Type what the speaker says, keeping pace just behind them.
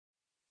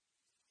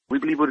We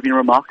believe it would have been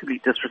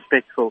remarkably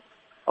disrespectful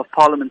of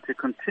Parliament to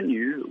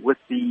continue with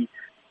the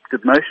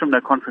motion of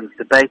no confidence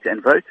debate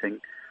and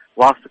voting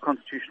whilst the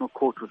Constitutional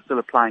Court was still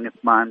applying its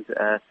mind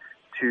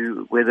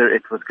to whether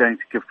it was going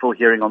to give full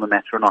hearing on the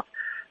matter or not.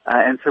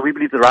 And so we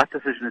believe the right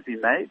decision has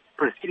been made.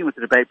 Proceeding with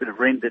the debate would have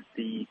rendered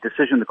the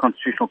decision the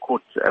Constitutional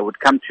Court would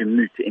come to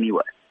moot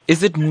anyway.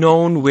 Is it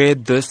known where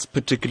this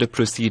particular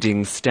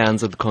proceeding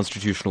stands at the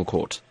Constitutional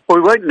Court? Well,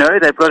 we won't know.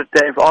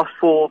 They've asked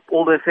for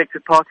all the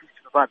affected parties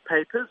to provide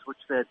papers, which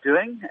they're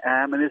doing,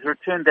 and there's a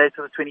return date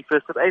of the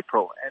 21st of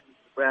April.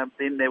 And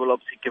then they will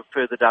obviously give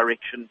further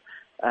direction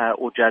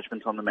or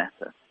judgment on the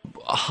matter.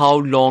 How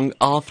long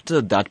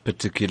after that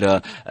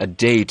particular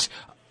date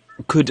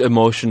could a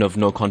motion of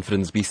no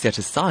confidence be set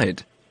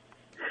aside?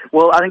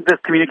 Well, I think the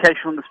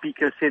communication from the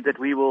Speaker said that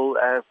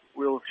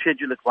we'll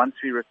schedule it once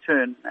we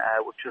return,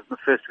 which is the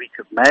first week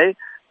of May.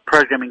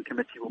 Programming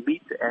committee will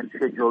meet and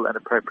schedule an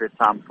appropriate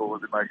time for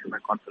the motion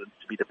of confidence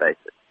to be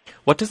debated.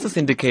 What does this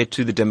indicate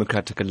to the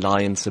Democratic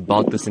Alliance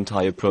about this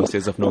entire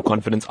process of no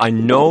confidence? I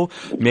know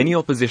many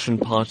opposition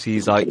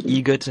parties are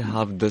eager to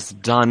have this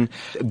done.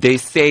 They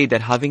say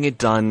that having it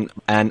done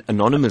an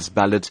anonymous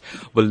ballot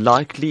will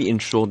likely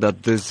ensure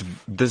that this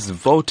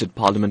vote at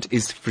Parliament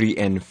is free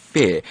and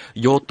fair.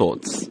 Your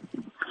thoughts?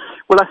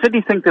 Well, I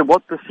certainly think that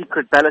what the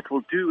secret ballot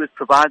will do is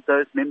provide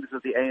those members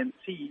of the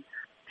ANC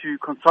to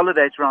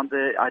consolidate around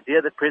the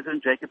idea that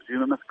President Jacob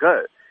Zuma must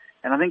go.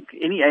 And I think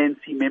any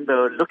ANC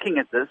member looking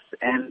at this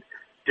and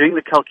doing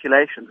the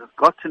calculations has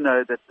got to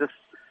know that this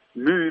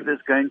move is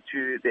going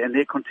to, and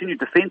their continued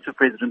defense of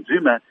President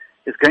Zuma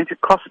is going to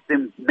cost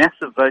them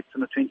massive votes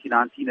in the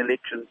 2019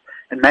 elections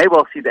and may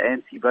well see the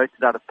ANC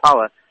voted out of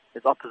power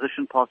as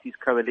opposition parties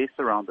coalesce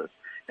around this.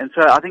 And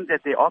so I think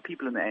that there are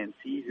people in the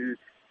ANC who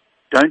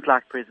don't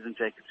like President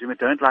Jacob Zuma,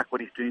 don't like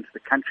what he's doing to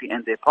the country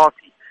and their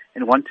party,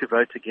 and want to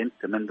vote against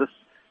him. And this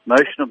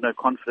motion of no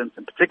confidence,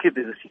 and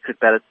particularly the secret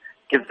ballot,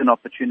 gives an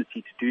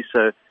opportunity to do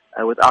so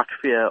without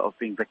fear of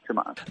being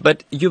victimized.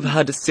 But you've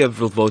had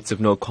several votes of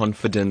no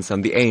confidence,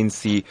 and the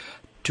ANC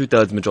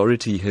two-thirds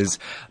majority has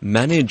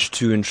managed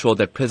to ensure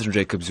that President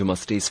Jacob Zuma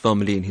stays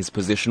firmly in his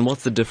position.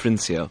 What's the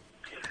difference here?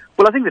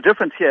 Well, I think the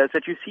difference here is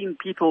that you've seen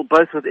people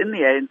both within the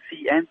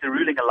ANC and the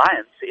ruling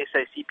alliance,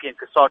 SACP and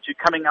COSATU,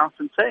 coming out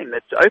and saying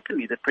that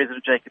openly that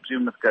President Jacob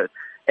Zuma must go.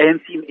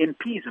 ANC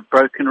MPs have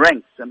broken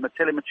ranks, and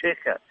Matele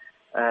Macheka,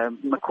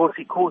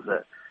 Makosi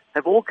Khoza,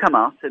 have all come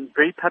out and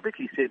very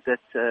publicly said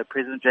that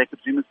President Jacob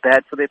Zuma is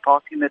bad for their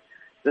party and that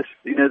this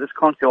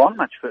can't go on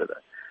much further.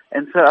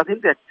 And so I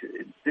think that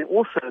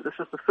also this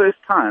is the first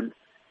time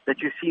that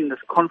you've seen this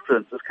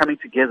confluence, this coming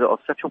together of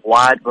such a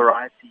wide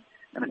variety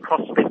and a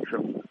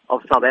cross-spectrum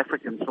of South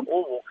Africans from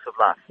all walks of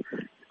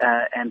life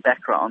and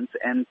backgrounds,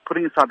 and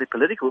putting aside their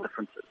political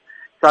differences.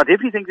 So I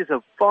definitely think there's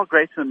a far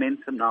greater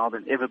momentum now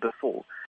than ever before.